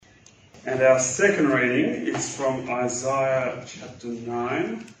And our second reading is from Isaiah chapter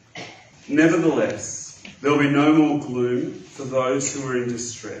 9. Nevertheless, there will be no more gloom for those who are in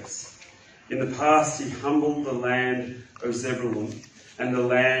distress. In the past he humbled the land of Zebulun and the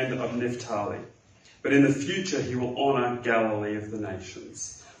land of Naphtali. But in the future he will honour Galilee of the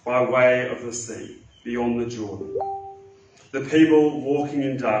nations, by way of the sea, beyond the Jordan. The people walking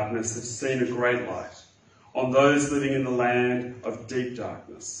in darkness have seen a great light. On those living in the land of deep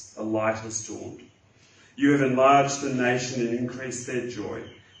darkness, a light has dawned. You have enlarged the nation and increased their joy.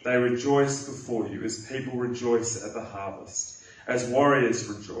 They rejoice before you as people rejoice at the harvest, as warriors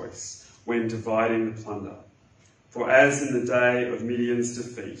rejoice when dividing the plunder. For as in the day of Midian's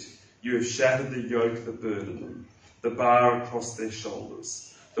defeat, you have shattered the yoke that burdened them, the bar across their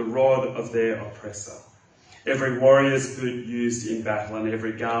shoulders, the rod of their oppressor. Every warrior's boot used in battle and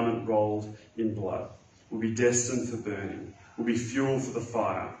every garment rolled in blood will be destined for burning, will be fuel for the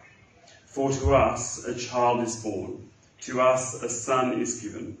fire. For to us a child is born, to us a son is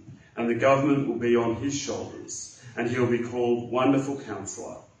given, and the government will be on his shoulders, and he will be called Wonderful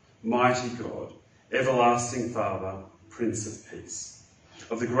Counselor, Mighty God, Everlasting Father, Prince of Peace.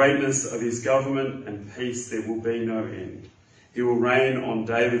 Of the greatness of his government and peace there will be no end. He will reign on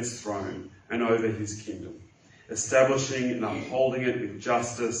David's throne and over his kingdom, establishing and upholding it with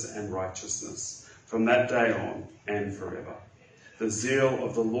justice and righteousness from that day on and forever. The zeal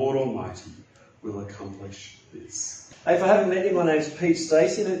of the Lord Almighty will accomplish this. Hey, if I haven't met you, my name's Pete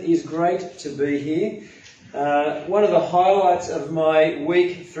Stacey, and it is great to be here. One of the highlights of my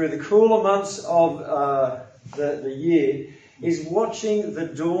week through the cooler months of the year is watching the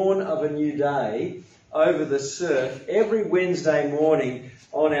dawn of a new day over the surf every Wednesday morning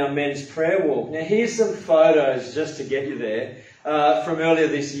on our men's prayer walk. Now here's some photos just to get you there from earlier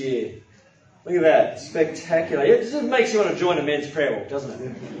this year. Look at that, spectacular. It just makes you want to join a men's prayer walk, doesn't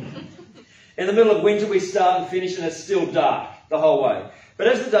it? In the middle of winter we start and finish and it's still dark the whole way. But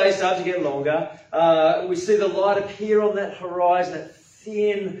as the days start to get longer, we see the light appear on that horizon, that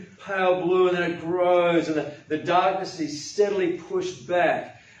thin, pale blue, and then it grows and the darkness is steadily pushed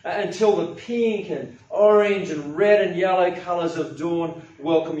back until the pink and orange and red and yellow colours of dawn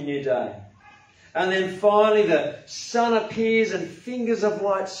welcome a new day. And then finally the sun appears and fingers of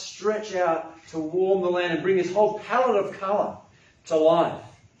light stretch out to warm the land and bring this whole palette of colour to life.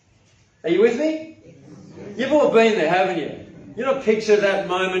 Are you with me? You've all been there, haven't you? You know, picture that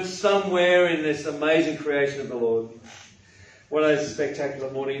moment somewhere in this amazing creation of the Lord. One of those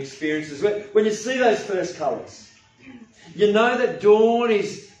spectacular morning experiences. When you see those first colours, you know that dawn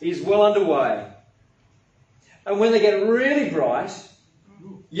is well underway. And when they get really bright,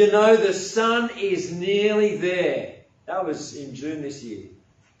 you know the sun is nearly there. That was in June this year.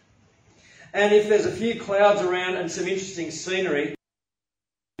 And if there's a few clouds around and some interesting scenery,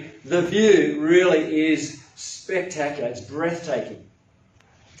 the view really is spectacular. It's breathtaking.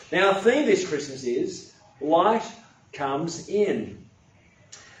 Now, our theme this Christmas is light comes in.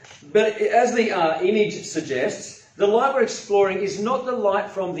 But as the image suggests, the light we're exploring is not the light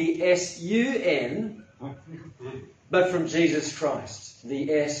from the S-U-N, but from Jesus Christ,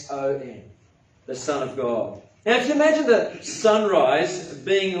 the S-O-N, the Son of God. Now, if you imagine the sunrise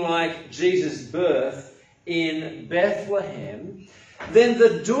being like Jesus' birth in Bethlehem, then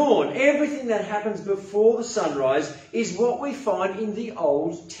the dawn, everything that happens before the sunrise, is what we find in the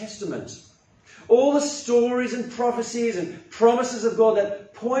Old Testament. All the stories and prophecies and promises of God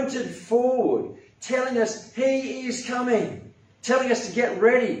that pointed forward, telling us He is coming, telling us to get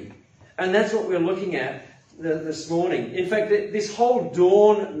ready. And that's what we're looking at this morning. In fact, this whole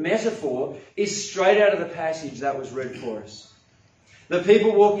dawn metaphor is straight out of the passage that was read for us. The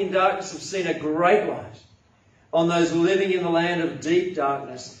people walking in darkness have seen a great light. On those living in the land of deep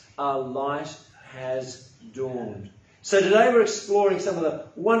darkness, a light has dawned. So today we're exploring some of the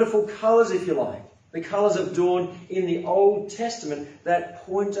wonderful colours, if you like, the colours of dawn in the Old Testament that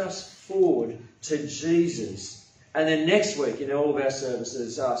point us forward to Jesus. And then next week, in all of our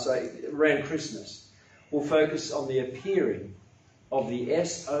services, around Christmas, we'll focus on the appearing of the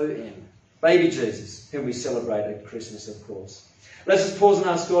S-O-N, baby Jesus, whom we celebrate at Christmas, of course. Let's just pause and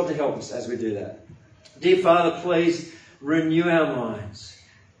ask God to help us as we do that. Dear Father, please renew our minds,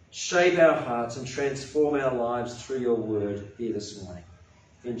 shape our hearts and transform our lives through your word here this morning.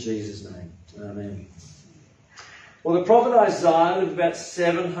 In Jesus' name, amen. Well, the prophet Isaiah lived about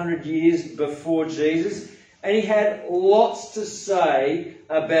 700 years before Jesus, and he had lots to say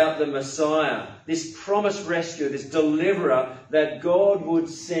about the Messiah, this promised rescuer, this deliverer that God would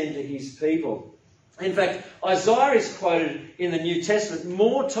send to his people. In fact, Isaiah is quoted in the New Testament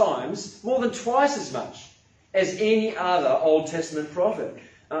more times, more than twice as much as any other Old Testament prophet.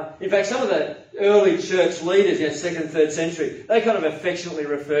 In fact, some of the early church leaders, 2nd and 3rd century, they kind of affectionately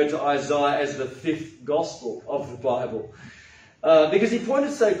referred to Isaiah as the 5th gospel of the Bible, because he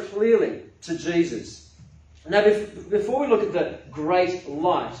pointed so clearly to Jesus. Now, before we look at the great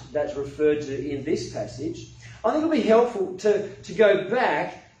light that's referred to in this passage, I think it'll be helpful to go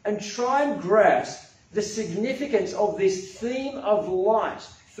back and try and grasp the significance of this theme of light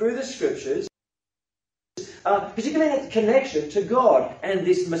through the Scriptures, particularly in its connection to God and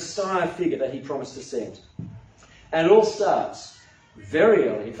this Messiah figure that he promised to send. And it all starts very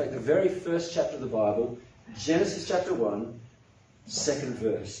early, in fact, the very first chapter of the Bible, Genesis chapter 1, 2nd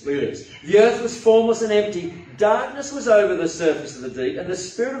verse. Look at this. The earth was formless and empty. Darkness was over the surface of the deep, and the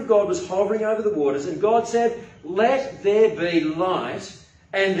Spirit of God was hovering over the waters. And God said, "Let there be light,"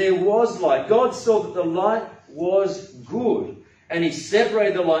 and there was light. God saw that the light was good, and he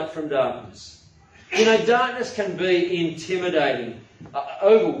separated the light from darkness. You know, darkness can be intimidating,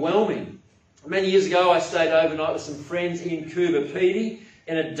 overwhelming. Many years ago, I stayed overnight with some friends in Coober Pedy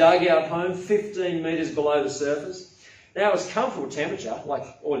in a dugout home 15 metres below the surface. Now, it was comfortable temperature, like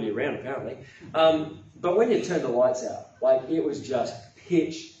all year round apparently, but when you turn the lights out, like it was just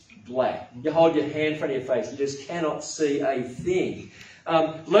pitch black. You hold your hand in front of your face, you just cannot see a thing,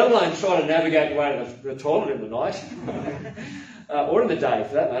 let alone try to navigate your way to the toilet in the night, or in the day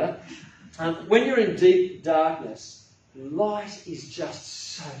for that matter. When you're in deep darkness, light is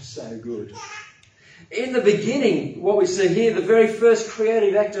just so good. In the beginning, what we see here, the very first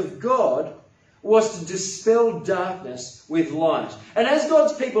creative act of God was to dispel darkness with light. And as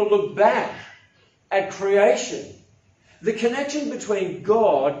God's people look back at creation, the connection between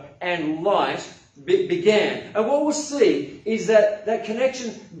God and light began. And what we'll see is that that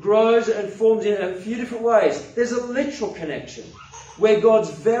connection grows and forms in a few different ways. There's a literal connection where God's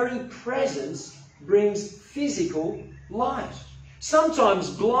very presence brings physical light.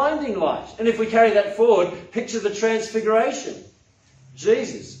 Sometimes blinding light. And if we carry that forward, picture the transfiguration.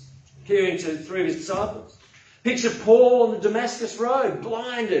 Jesus appearing to 3 of his disciples. Picture Paul on the Damascus Road,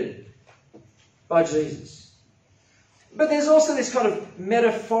 blinded by Jesus. But there's also this kind of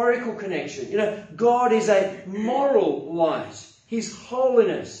metaphorical connection. You know, God is a moral light. His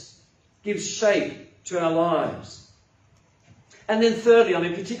holiness gives shape to our lives. And then thirdly,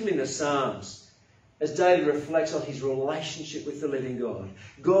 particularly in the Psalms, as David reflects on his relationship with the living God,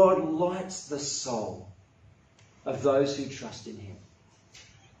 God lights the soul of those who trust in him.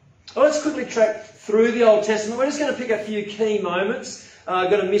 Well, let's quickly track through the Old Testament. We're just going to pick a few key moments. I'm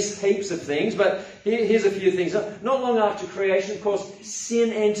going to miss heaps of things, but here's a few things. Not long after creation, of course,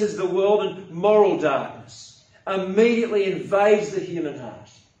 sin enters the world and moral darkness immediately invades the human heart.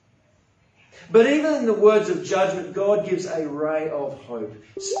 But even in the words of judgment, God gives a ray of hope.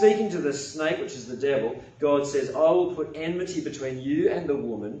 Speaking to the snake, which is the devil, God says, "I will put enmity between you and the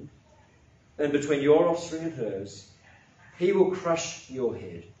woman, and between your offspring and hers. He will crush your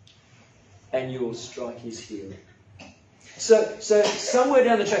head, and you will strike his heel." So somewhere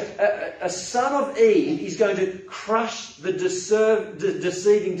down the track, a son of Eve is going to crush the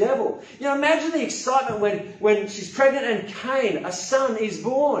deceiving devil. You know, imagine the excitement when she's pregnant and Cain, a son, is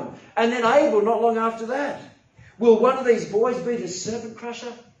born. And then Abel not long after that. Will one of these boys be the serpent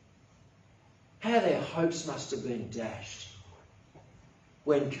crusher? How their hopes must have been dashed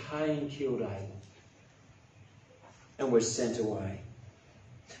when Cain killed Abel and was sent away.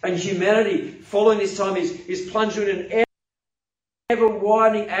 And humanity, following this time, is plunged in an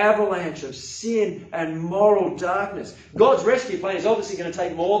ever-widening avalanche of sin and moral darkness. God's rescue plan is obviously going to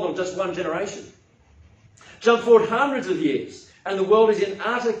take more than just one generation. Jump forward hundreds of years, and the world is in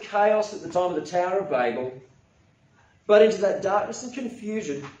utter chaos at the time of the Tower of Babel. But into that darkness and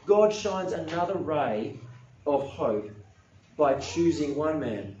confusion, God shines another ray of hope by choosing one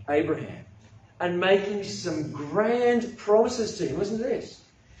man, Abraham, and making some grand promises to him. Listen to this.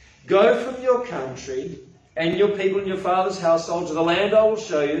 "Go from your country and your people and your father's household to the land I will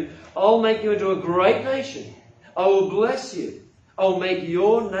show you. I'll make you into a great nation. I will bless you. I'll make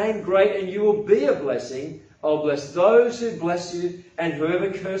your name great and you will be a blessing. I'll bless those who bless you, and whoever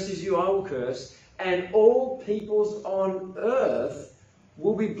curses you I will curse. And all peoples on earth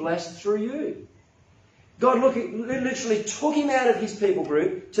will be blessed through you." God literally took him out of his people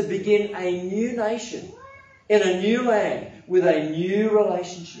group to begin a new nation in a new land with a new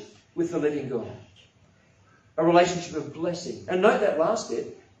relationship with the living God. A relationship of blessing. And note that last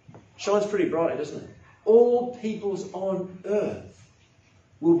bit. Shines pretty brightly, doesn't it? All peoples on earth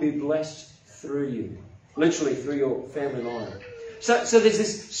will be blessed through you. Literally through your family line. So there's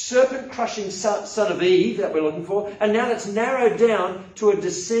this serpent-crushing son of Eve that we're looking for. And now that's narrowed down to a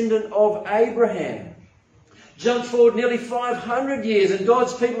descendant of Abraham. Jump forward nearly 500 years, and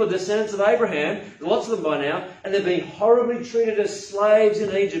God's people are descendants of Abraham, lots of them by now, and they're being horribly treated as slaves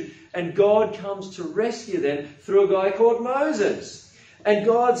in Egypt, and God comes to rescue them through a guy called Moses. And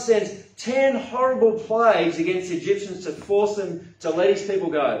God sends 10 horrible plagues against the Egyptians to force them to let his people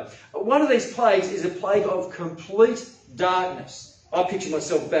go. One of these plagues is a plague of complete darkness. I picture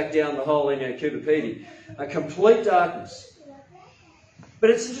myself back down the hole in Cooper Pedy. A complete darkness. But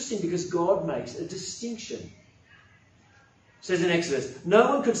it's interesting because God makes a distinction. It says in Exodus, no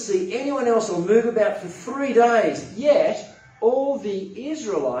one could see anyone else or move about for 3 days, yet all the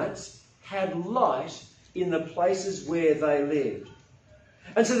Israelites had light in the places where they lived.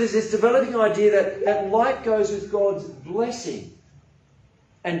 And so there's this developing idea that light goes with God's blessing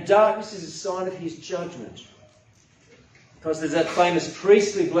and darkness is a sign of his judgment. Because there's that famous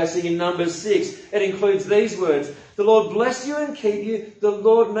priestly blessing in Numbers 6. It includes these words, the Lord bless you and keep you, the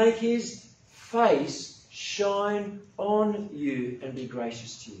Lord make his face shine on you and be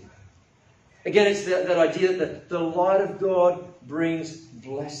gracious to you. Again, it's that idea that the light of God brings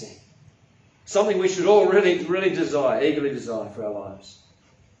blessing. Something we should all really desire, eagerly desire for our lives.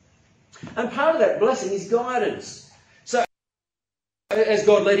 And part of that blessing is guidance. So, as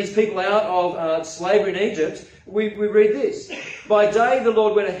God led his people out of slavery in Egypt, we read this. By day the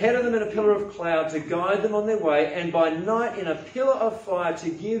Lord went ahead of them in a pillar of cloud to guide them on their way, and by night in a pillar of fire to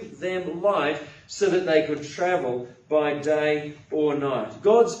give them light so that they could travel by day or night.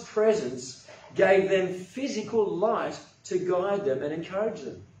 God's presence gave them physical light to guide them and encourage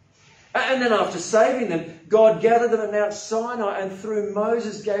them. And then after saving them, God gathered them at Mount Sinai and through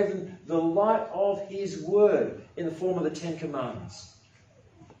Moses gave them the light of his word in the form of the 10 Commandments.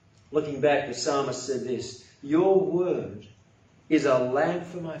 Looking back, the psalmist said this, your word is a lamp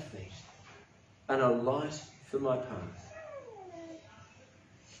for my feet and a light for my path.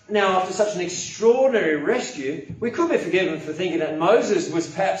 Now, after such an extraordinary rescue, we could be forgiven for thinking that Moses was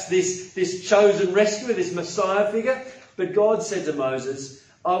perhaps this chosen rescuer, this Messiah figure. But God said to Moses,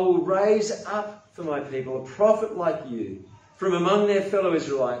 I will raise up for my people a prophet like you from among their fellow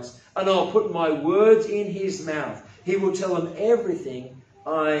Israelites, and I'll put my words in his mouth. He will tell them everything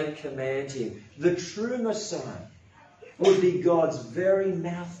I command him. The true Messiah would be God's very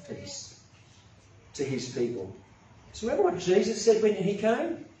mouthpiece to his people. So remember what Jesus said when he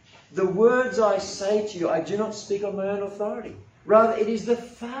came? The words I say to you, I do not speak on my own authority. Rather, it is the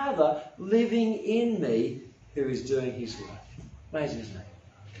Father living in me who is doing his work. Amazing, isn't it?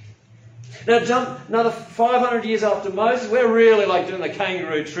 Now jump another 500 years after Moses. We're really like doing the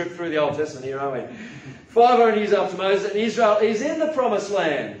kangaroo trip through the Old Testament here, aren't we? 500 years after Moses, and Israel is in the Promised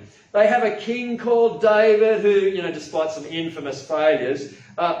Land. They have a king called David who, despite some infamous failures,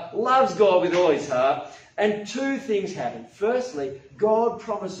 loves God with all his heart. And 2 things happen. Firstly, God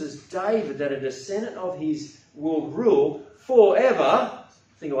promises David that a descendant of his will rule forever.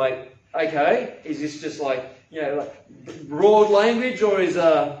 Think like, okay, is this just like broad language, or is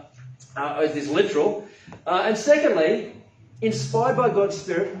this literal? And secondly, inspired by God's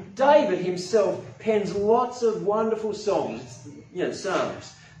Spirit, David himself pens lots of wonderful songs,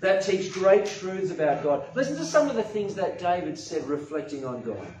 psalms, that teach great truths about God. Listen to some of the things that David said reflecting on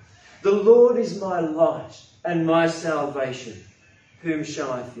God. The Lord is my light and my salvation. Whom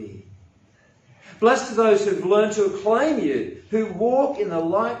shall I fear? Blessed are those who've learned to acclaim you, who walk in the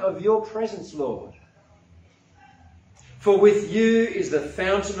light of your presence, Lord. For with you is the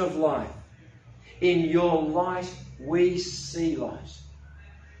fountain of life. In your light we see light.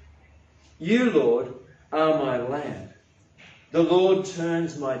 You, Lord, are my lamp. The Lord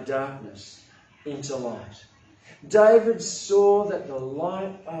turns my darkness into light. David saw that the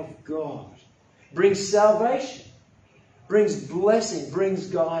light of God brings salvation, brings blessing, brings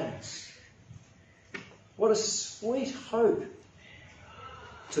guidance. What a sweet hope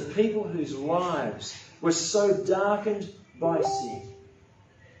to people whose lives were so darkened by sin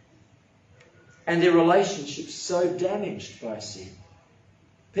and their relationships so damaged by sin.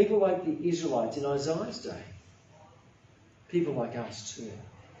 People like the Israelites in Isaiah's day. People like us too.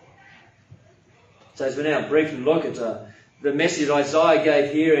 So as we now briefly look at the message Isaiah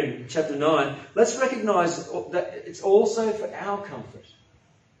gave here in chapter 9, let's recognise that it's also for our comfort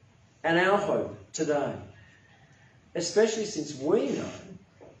and our hope today. Especially since we know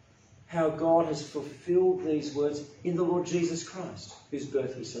how God has fulfilled these words in the Lord Jesus Christ, whose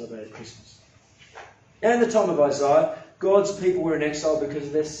birth we celebrate at Christmas. And in the time of Isaiah, God's people were in exile because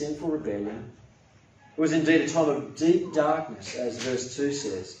of their sinful rebellion. It was indeed a time of deep darkness, as verse 2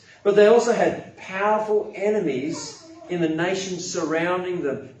 says. But they also had powerful enemies in the nations surrounding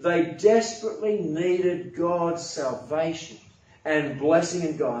them. They desperately needed God's salvation and blessing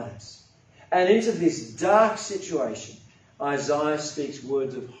and guidance. And into this dark situation, Isaiah speaks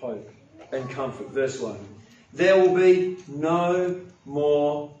words of hope and comfort. Verse 1. There will be no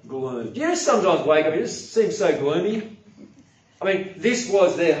more gloom. Do you just sometimes wake up, it just seems so gloomy? I mean, this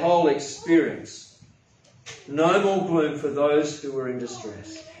was their whole experience. No more gloom for those who were in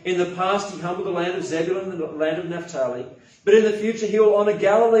distress. In the past, he humbled the land of Zebulun and the land of Naphtali. But in the future, he will honour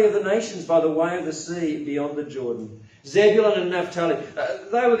Galilee of the nations by the way of the sea beyond the Jordan. Zebulun and Naphtali,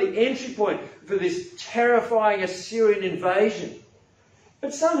 they were the entry point for this terrifying Assyrian invasion.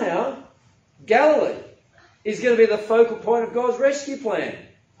 But somehow, Galilee is going to be the focal point of God's rescue plan,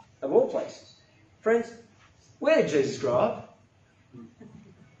 of all places. Friends, where did Jesus grow up?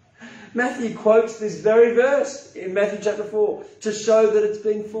 Matthew quotes this very verse in Matthew chapter 4 to show that it's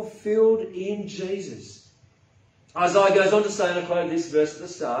being fulfilled in Jesus. Isaiah goes on to say, and I quote this verse at the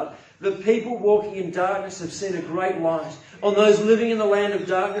start, the people walking in darkness have seen a great light. On those living in the land of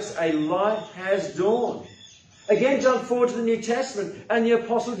darkness, a light has dawned. Again, jump forward to the New Testament, and the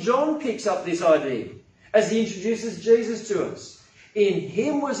Apostle John picks up this idea as he introduces Jesus to us. In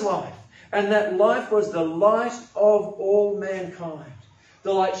him was life, and that life was the light of all mankind.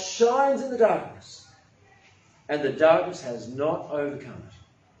 The light shines in the darkness, and the darkness has not overcome it.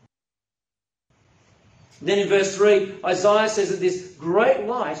 Then in verse 3, Isaiah says that this great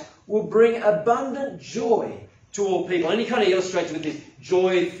light will bring abundant joy to all people. And he kind of illustrates with this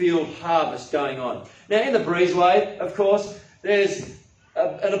joy-filled harvest going on. Now, in the breezeway, of course, there's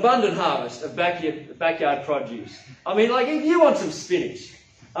an abundant harvest of backyard produce. I mean, like, if you want some spinach,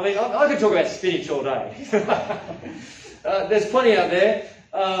 I mean, I could talk about spinach all day. There's plenty out there.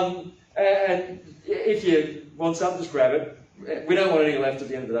 And if you want some, just grab it. We don't want any left at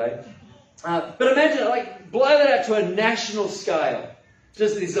the end of the day. But imagine, like, blow that out to a national scale.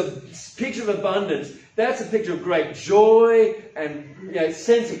 Just this picture of abundance. That's a picture of great joy and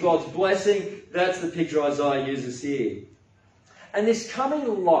sense of God's blessing. That's the picture Isaiah uses here. And this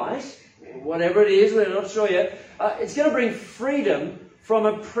coming light, whatever it is, we're not sure yet, it's going to bring freedom from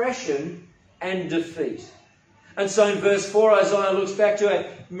oppression and defeat. And so in verse 4, Isaiah looks back to a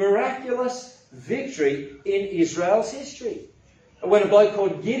miraculous victory in Israel's history, when a bloke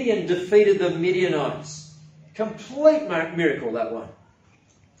called Gideon defeated the Midianites. Complete miracle, that one.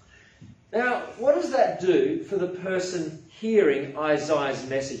 Now, what does that do for the person hearing Isaiah's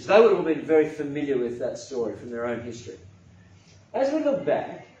message? They would have been very familiar with that story from their own history. As we look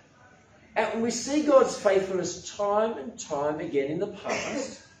back, and we see God's faithfulness time and time again in the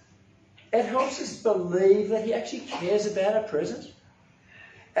past, it helps us believe that he actually cares about our present.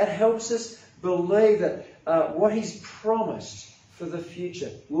 It helps us believe that what he's promised for the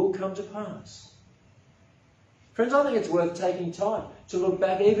future will come to pass. Friends, I think it's worth taking time to look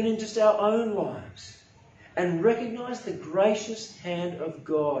back even in just our own lives and recognise the gracious hand of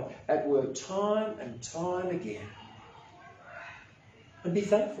God at work time and time again. And be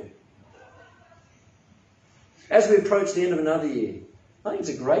thankful. As we approach the end of another year, I think it's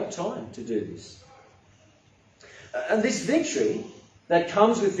a great time to do this. And this victory that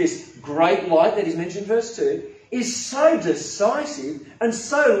comes with this great light that is mentioned in verse 2 is so decisive and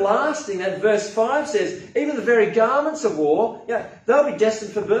so lasting that verse 5 says, even the very garments of war, they'll be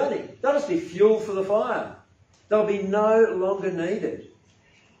destined for burning. They'll just be fuel for the fire. They'll be no longer needed.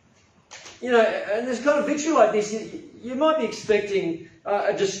 And there's kind of victory like this, you might be expecting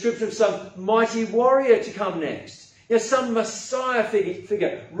a description of some mighty warrior to come next. Some Messiah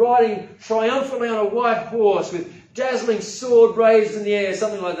figure riding triumphantly on a white horse with dazzling sword raised in the air,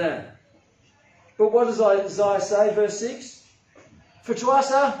 something like that. But what does Isaiah say, verse 6? For to us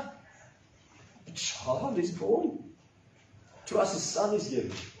a child is born. To us a son is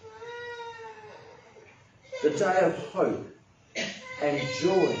given. The day of hope and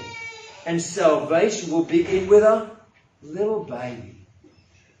joy and salvation will begin with a little baby.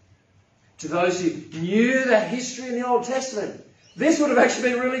 To those who knew that history in the Old Testament, this would have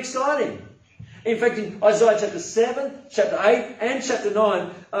actually been really exciting. In fact, in Isaiah chapter 7, chapter 8 and chapter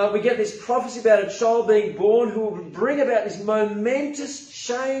 9, we get this prophecy about a child being born who will bring about this momentous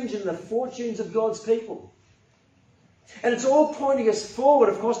change in the fortunes of God's people. And it's all pointing us forward,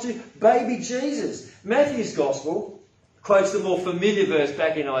 of course, to baby Jesus. Matthew's Gospel quotes the more familiar verse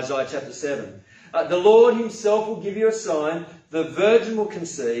back in Isaiah chapter 7. The Lord himself will give you a sign. The virgin will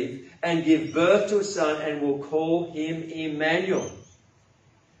conceive and give birth to a son and will call him Emmanuel.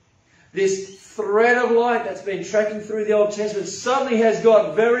 This thread of light that's been tracking through the Old Testament suddenly has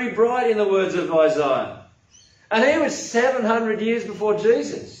got very bright in the words of Isaiah. And he was 700 years before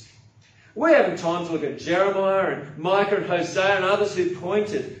Jesus. We haven't time to look at Jeremiah and Micah and Hosea and others who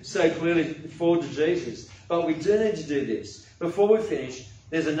pointed so clearly forward to Jesus. But we do need to do this. Before we finish,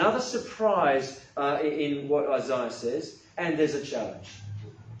 There's another surprise in what Isaiah says, and there's a challenge.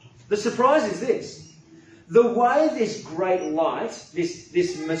 The surprise is this. The way this great light,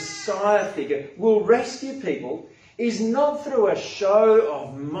 this Messiah figure, will rescue people is not through a show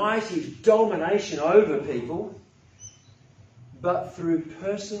of mighty domination over people, but through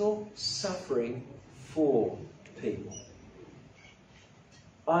personal suffering for people.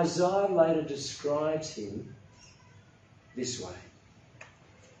 Isaiah later describes him this way.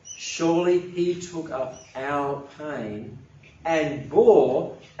 Surely he took up our pain and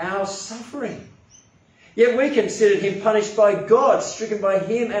bore our suffering. Yet we considered him punished by God, stricken by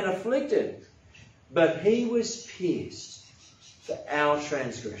him and afflicted. But he was pierced for our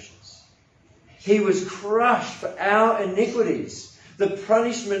transgressions. He was crushed for our iniquities. The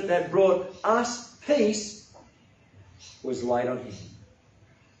punishment that brought us peace was laid on him.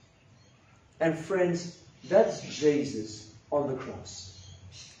 And friends, that's Jesus on the cross.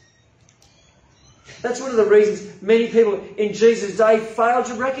 That's one of the reasons many people in Jesus' day failed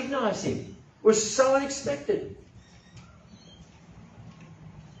to recognise him. It was so unexpected.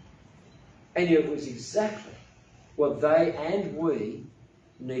 And yet it was exactly what they and we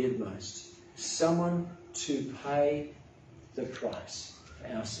needed most. Someone to pay the price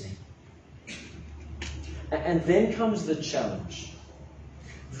for our sin. And then comes the challenge.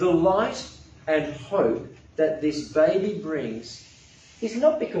 The light and hope that this baby brings is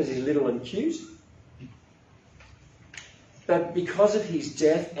not because he's little and cute, but because of his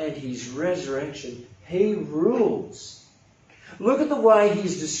death and his resurrection, he rules. Look at the way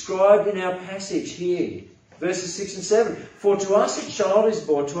he's described in our passage here, verses 6 and 7. For to us a child is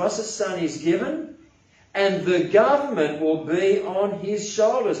born, to us a son is given, and the government will be on his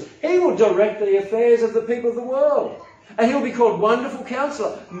shoulders. He will direct the affairs of the people of the world. And he'll be called Wonderful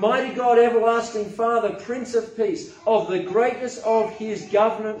Counselor, Mighty God, Everlasting Father, Prince of Peace. Of the greatness of his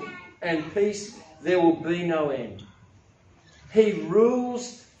government and peace there will be no end. He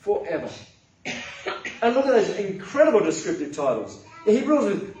rules forever. And look at those incredible descriptive titles. He rules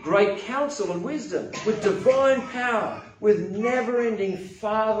with great counsel and wisdom, with divine power, with never-ending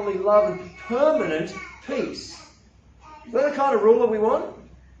fatherly love and permanent peace. Is that the kind of ruler we want?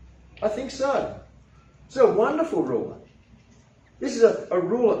 I think so. It's a wonderful ruler. This is a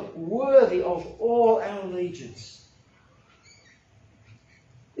ruler worthy of all our allegiance.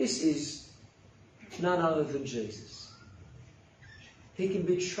 This is none other than Jesus. He can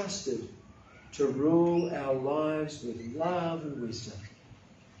be trusted to rule our lives with love and wisdom.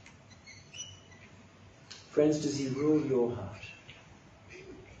 Friends, does he rule your heart?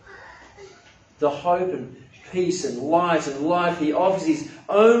 The hope and peace and light and life he offers is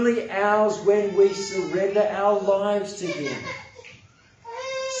only ours when we surrender our lives to him,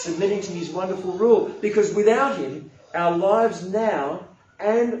 submitting to his wonderful rule. Because without him, our lives now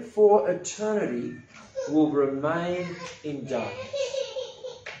and for eternity will remain in darkness.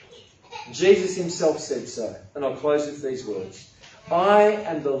 Jesus himself said so, and I'll close with these words. I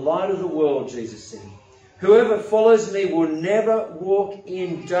am the light of the world, Jesus said. Whoever follows me will never walk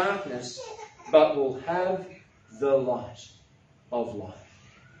in darkness, but will have the light of life.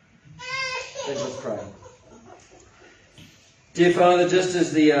 Let's pray. Dear Father, just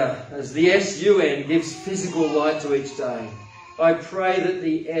as the SUN gives physical light to each day, I pray that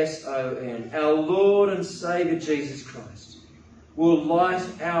the SON, our Lord and Saviour Jesus Christ, will light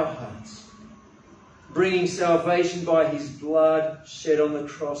our hearts, bringing salvation by his blood shed on the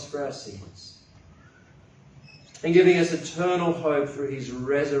cross for our sins, and giving us eternal hope through his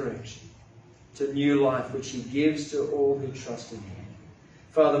resurrection to new life which he gives to all who trust in him.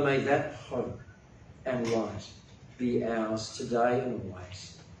 Father, may that hope and light be ours today and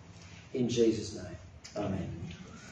always. In Jesus' name, amen.